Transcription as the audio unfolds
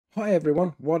Hi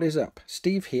everyone, what is up?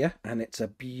 Steve here, and it's a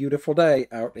beautiful day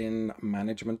out in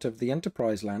management of the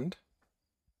enterprise land.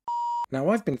 Now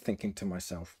I've been thinking to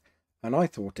myself, and I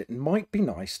thought it might be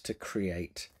nice to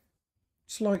create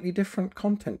slightly different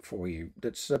content for you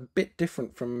that's a bit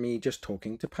different from me just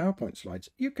talking to PowerPoint slides.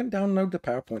 You can download the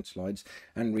PowerPoint slides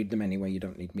and read them anyway, you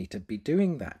don't need me to be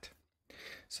doing that.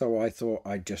 So I thought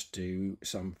I'd just do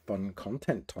some fun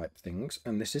content type things,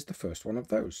 and this is the first one of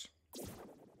those.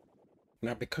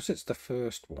 Now, because it's the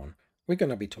first one, we're going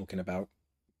to be talking about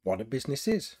what a business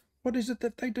is. What is it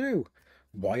that they do?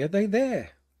 Why are they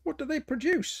there? What do they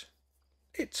produce?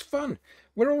 It's fun.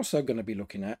 We're also going to be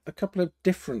looking at a couple of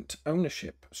different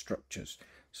ownership structures,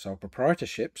 sole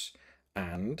proprietorships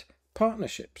and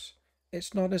partnerships.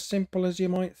 It's not as simple as you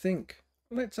might think.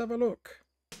 Let's have a look.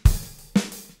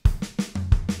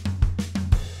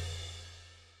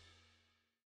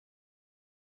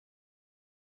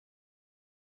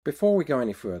 Before we go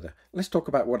any further, let's talk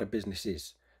about what a business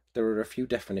is. There are a few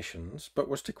definitions, but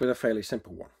we'll stick with a fairly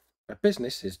simple one. A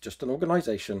business is just an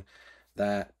organization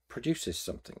that produces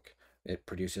something. It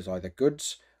produces either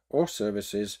goods or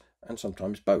services, and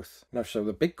sometimes both. Now, so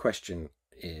the big question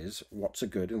is, what's a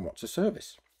good and what's a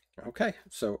service? Okay,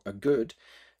 so a good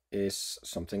is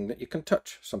something that you can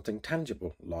touch, something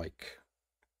tangible, like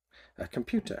a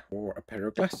computer or a pair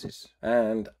of glasses.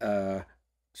 And a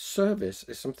service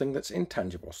is something that's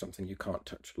intangible, something you can't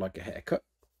touch, like a haircut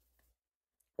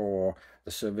or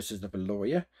the services of a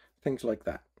lawyer, things like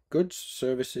that. Goods,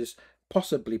 services,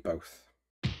 possibly both.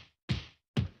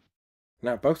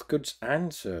 Now, both goods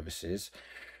and services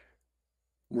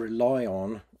rely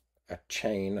on a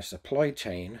chain, a supply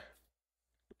chain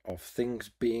of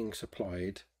things being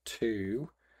supplied to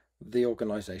the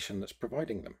organization that's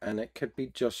providing them. And it could be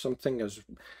just something as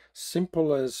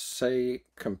simple as, say,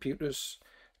 computers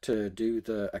to do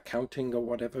the accounting or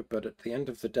whatever, but at the end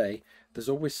of the day, there's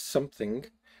always something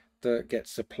that gets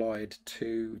supplied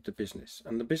to the business,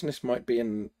 and the business might be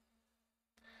in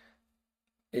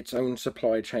its own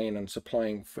supply chain and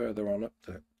supplying further on up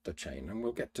the chain, and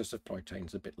we'll get to supply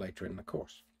chains a bit later in the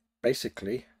course.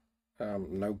 Basically,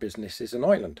 no business is an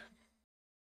island.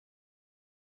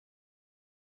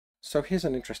 So here's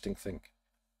an interesting thing.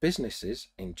 Businesses,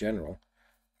 in general,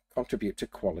 contribute to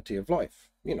quality of life.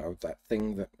 You know, that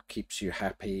thing that keeps you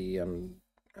happy and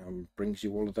brings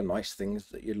you all of the nice things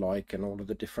that you like and all of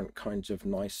the different kinds of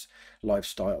nice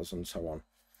lifestyles and so on.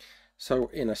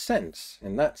 So in a sense,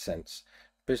 in that sense,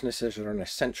 businesses are an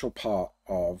essential part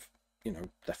of,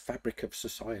 the fabric of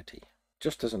society.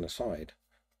 Just as an aside,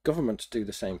 governments do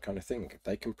the same kind of thing.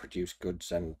 They can produce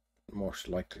goods and most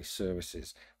likely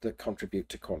services that contribute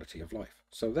to quality of life.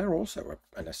 So they're also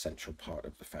an essential part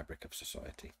of the fabric of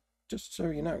society, just so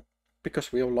you know.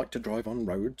 Because we all like to drive on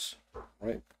roads,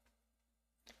 right?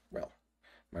 Well,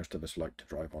 most of us like to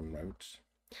drive on roads.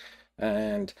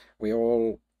 And we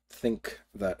all think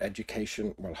that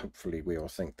education, well, hopefully we all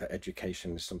think that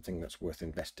education is something that's worth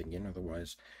investing in.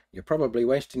 Otherwise, you're probably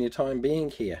wasting your time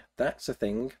being here. That's a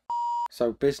thing.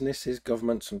 So businesses,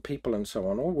 governments and people and so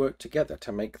on all work together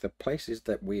to make the places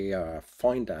that we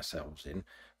find ourselves in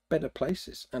better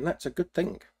places. And that's a good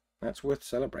thing. That's worth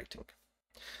celebrating.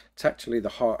 It's actually the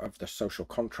heart of the social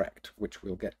contract, which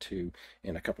we'll get to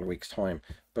in a couple of weeks' time.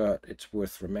 But it's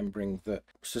worth remembering that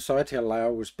society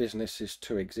allows businesses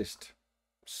to exist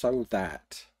so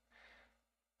that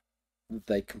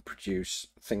they can produce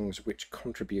things which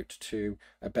contribute to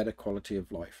a better quality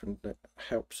of life and that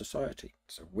help society.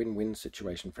 It's a win-win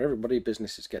situation for everybody.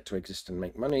 Businesses get to exist and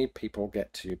make money. People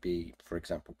get to be, for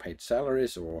example, paid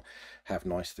salaries or have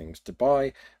nice things to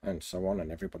buy and so on.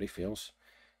 And everybody feels,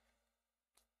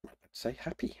 let's say,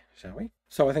 happy, shall we?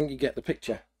 So I think you get the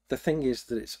picture. The thing is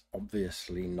that it's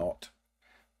obviously not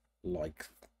like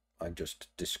I just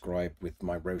described with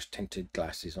my rose-tinted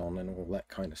glasses on and all that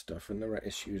kind of stuff, and there are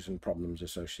issues and problems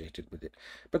associated with it.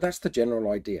 But that's the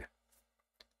general idea.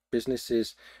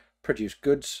 Businesses produce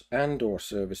goods and or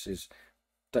services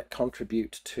that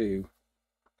contribute to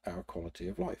our quality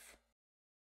of life.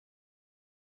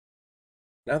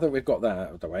 Now that we've got that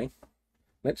out of the way,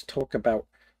 let's talk about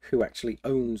who actually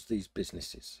owns these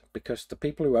businesses, because the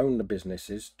people who own the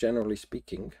businesses, generally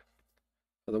speaking,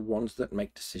 are the ones that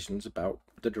make decisions about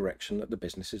the direction that the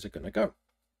businesses are going to go,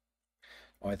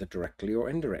 either directly or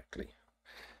indirectly.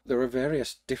 There are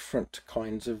various different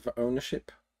kinds of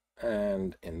ownership,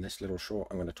 and in this little short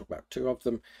I'm going to talk about two of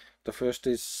them. The first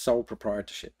is sole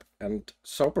proprietorship, and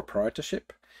sole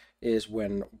proprietorship is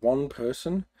when one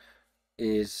person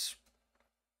is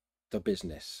the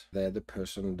business. They're the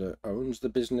person that owns the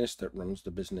business, that runs the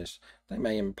business. They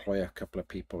may employ a couple of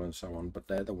people and so on, but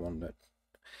they're the one that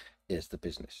is the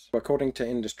business. According to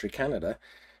Industry Canada,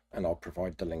 and I'll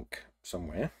provide the link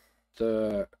somewhere,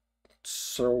 the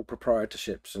sole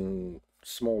proprietorships and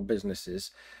small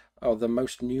businesses are the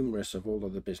most numerous of all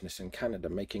of the business in Canada,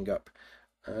 making up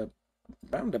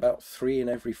around about 3 in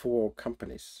every 4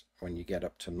 companies when you get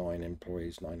up to 9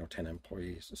 employees, 9 or 10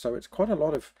 employees. So it's quite a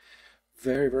lot of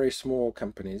very, very small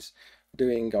companies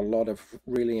doing a lot of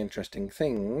really interesting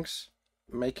things,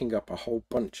 making up a whole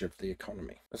bunch of the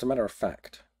economy. As a matter of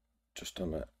fact, just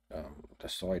on a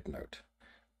side note,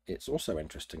 it's also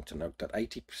interesting to note that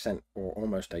 80% or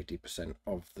almost 80%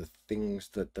 of the things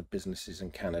that the businesses in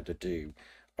Canada do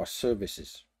are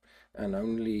services, and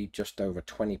only just over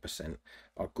 20%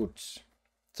 are goods.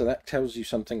 So that tells you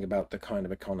something about the kind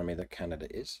of economy that Canada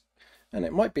is. And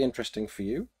it might be interesting for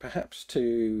you, perhaps,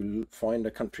 to find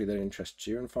a country that interests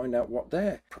you and find out what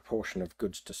their proportion of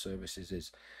goods to services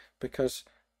is, because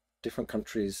different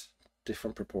countries,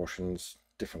 different proportions,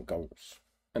 different goals.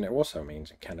 And it also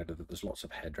means in Canada that there's lots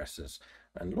of hairdressers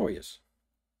and lawyers,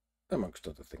 amongst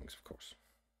other things, of course.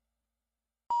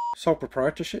 Sole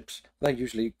proprietorships, they're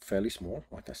usually fairly small,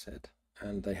 like I said,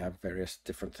 and they have various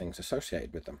different things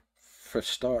associated with them. For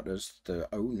starters, the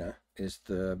owner is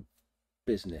the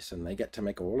business, and they get to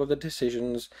make all of the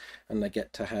decisions, and they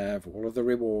get to have all of the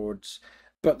rewards.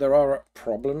 But there are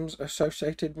problems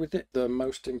associated with it. The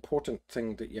most important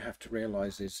thing that you have to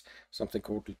realize is something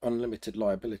called unlimited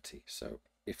liability. So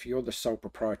if you're the sole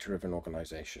proprietor of an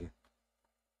organization,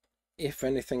 if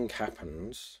anything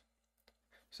happens,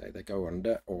 say they go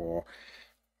under, or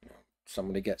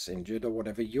somebody gets injured or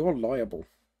whatever, you're liable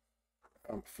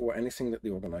for anything that the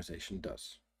organization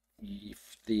does.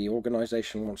 If the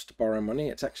organization wants to borrow money,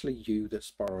 it's actually you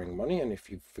that's borrowing money, and if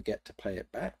you forget to pay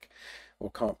it back or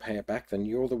can't pay it back, then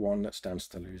you're the one that stands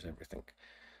to lose everything.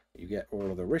 You get all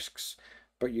of the risks,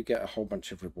 but you get a whole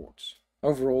bunch of rewards.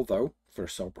 Overall, though, for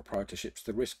sole proprietorships,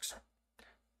 the risks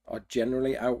are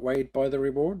generally outweighed by the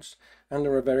rewards, and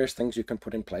there are various things you can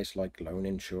put in place, like loan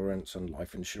insurance and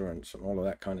life insurance and all of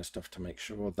that kind of stuff, to make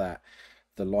sure that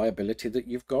the liability that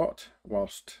you've got,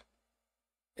 whilst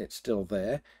it's still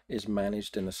there, is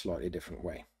managed in a slightly different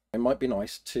way. It might be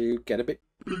nice to get a bit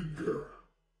bigger,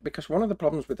 because one of the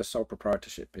problems with a sole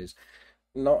proprietorship is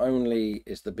not only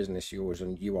is the business yours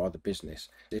and you are the business,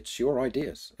 it's your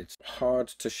ideas. It's hard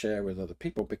to share with other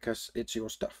people because it's your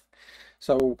stuff.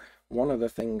 So one of the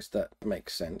things that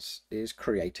makes sense is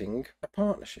creating a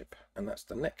partnership, and that's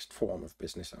the next form of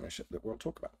business ownership that we'll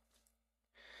talk about.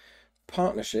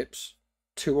 Partnerships,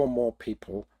 2 or more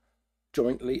people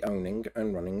jointly owning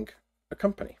and running a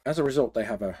company. As a result, they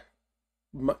have a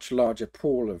much larger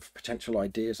pool of potential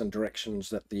ideas and directions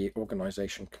that the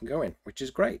organization can go in, which is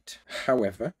great.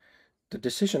 However, the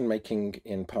decision making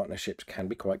in partnerships can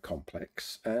be quite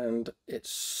complex, and it's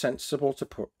sensible to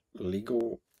put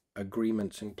legal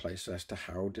agreements in place as to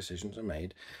how decisions are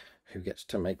made, who gets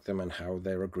to make them, and how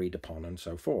they're agreed upon, and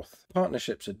so forth.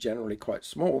 Partnerships are generally quite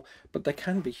small, but they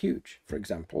can be huge. For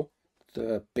example,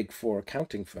 the big 4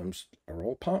 accounting firms are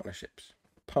all partnerships.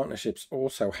 Partnerships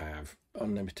also have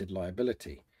unlimited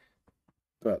liability,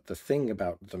 but the thing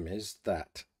about them is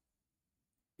that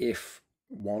if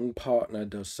one partner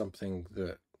does something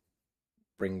that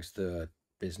brings the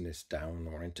business down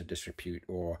or into disrepute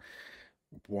or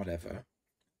whatever,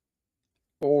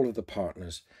 all of the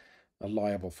partners are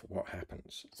liable for what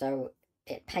happens. So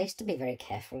it pays to be very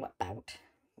careful about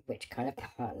which kind of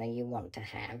partner you want to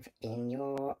have in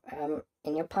your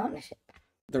partnership.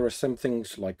 There are some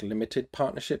things like limited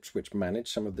partnerships which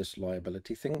manage some of this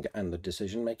liability thing and the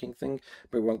decision-making thing,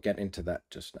 but we won't get into that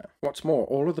just now. What's more,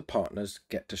 all of the partners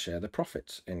get to share the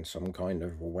profits in some kind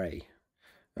of way.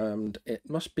 And it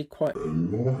must be quite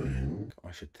annoying,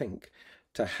 I should think,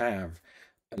 to have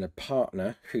a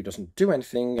partner who doesn't do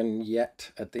anything and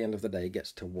yet at the end of the day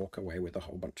gets to walk away with a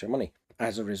whole bunch of money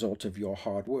as a result of your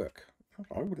hard work.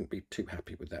 I wouldn't be too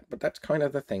happy with that, but that's kind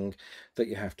of the thing that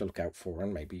you have to look out for,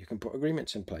 and maybe you can put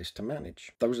agreements in place to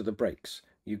manage. Those are the breaks.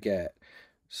 You get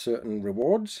certain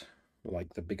rewards,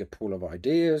 like the bigger pool of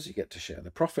ideas, you get to share the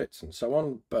profits and so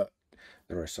on, but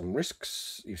there are some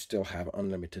risks. You still have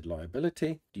unlimited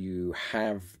liability. You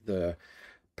have the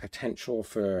potential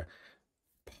for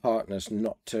partners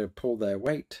not to pull their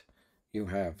weight. You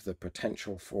have the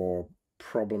potential for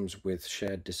problems with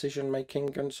shared decision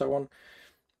making and so on.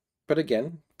 But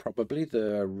again, probably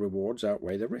the rewards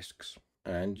outweigh the risks,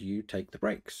 and you take the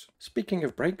breaks. Speaking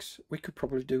of breaks, we could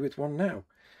probably do with one now.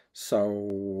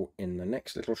 So in the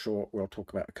next little short, we'll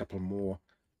talk about a couple more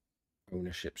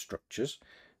ownership structures.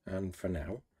 And for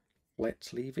now,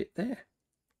 let's leave it there.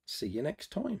 See you next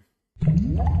time.